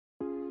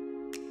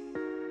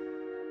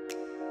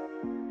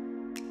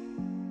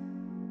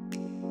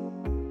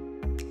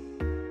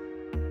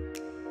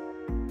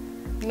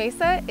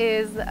MESA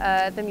is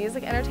the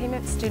Music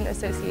Entertainment Student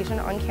Association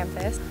on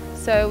campus.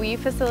 So we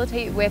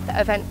facilitate with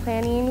event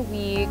planning,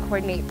 we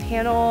coordinate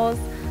panels,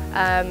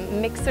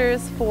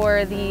 mixers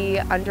for the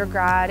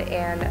undergrad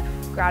and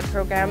grad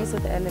programs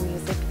within the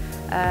music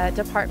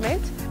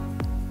department.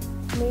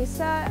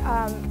 MESA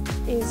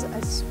is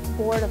a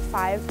board of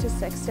 5 to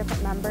 6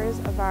 different members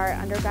of our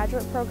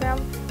undergraduate program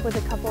with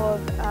a couple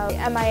of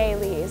MIA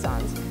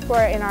liaisons who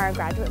are in our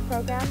graduate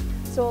program.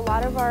 So a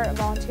lot of our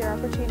volunteer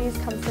opportunities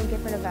come from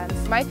different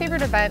events. My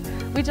favorite event,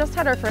 we just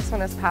had our first one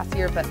this past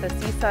year, but the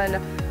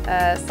CSUN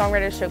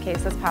Songwriters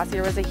Showcase this past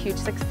year was a huge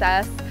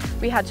success.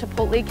 We had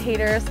Chipotle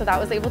cater, so that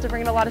was able to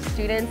bring in a lot of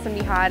students, and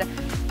we had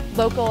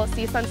local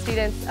CSUN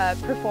students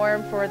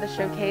perform for the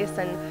showcase,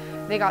 and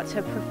they got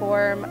to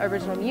perform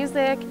original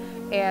music,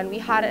 and we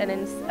had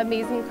an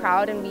amazing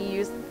crowd, and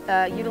we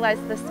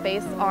utilized the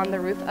space on the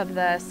roof of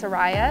the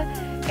Soraya,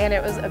 and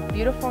it was a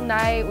beautiful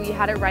night. We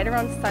had it right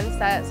around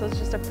sunset, so it's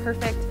just a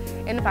perfect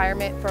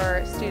environment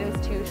for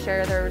students to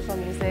share their original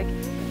music.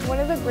 One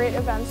of the great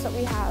events that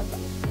we have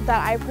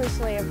that I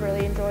personally have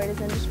really enjoyed is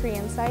Industry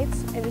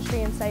Insights.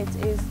 Industry Insights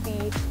is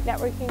the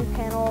networking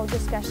panel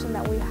discussion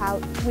that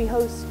we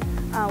host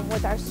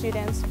with our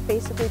students,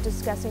 basically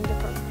discussing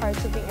different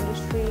parts of the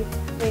industry,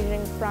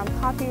 ranging from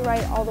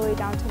copyright all the way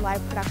down to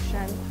live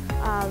production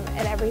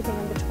and everything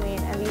in between.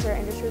 And these are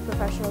industry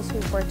professionals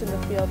who've worked in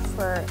the field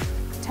for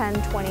 10,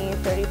 20,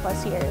 30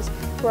 plus years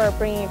who are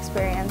bringing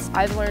experience.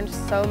 I've learned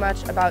so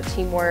much about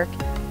teamwork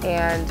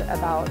and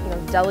about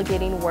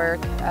delegating work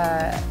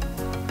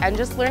and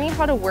just learning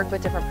how to work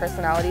with different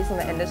personalities in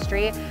the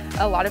industry.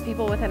 A lot of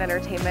people within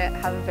entertainment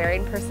have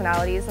varying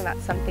personalities, and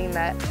that's something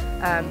that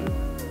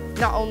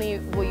not only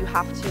will you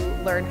have to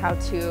learn how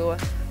to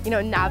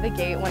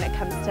navigate when it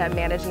comes to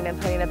managing and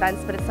planning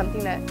events, but it's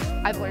something that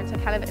I've learned to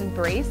kind of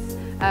embrace.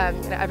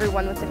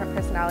 Everyone with different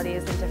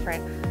personalities and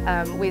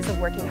different ways of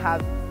working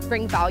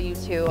bring value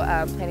to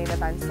planning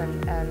events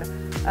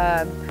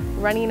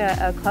and running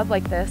a club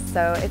like this.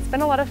 So it's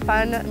been a lot of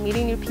fun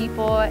meeting new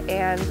people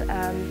and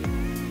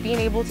being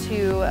able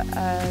to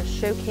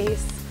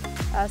showcase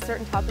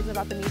certain topics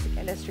about the music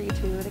industry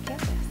to the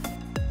campus.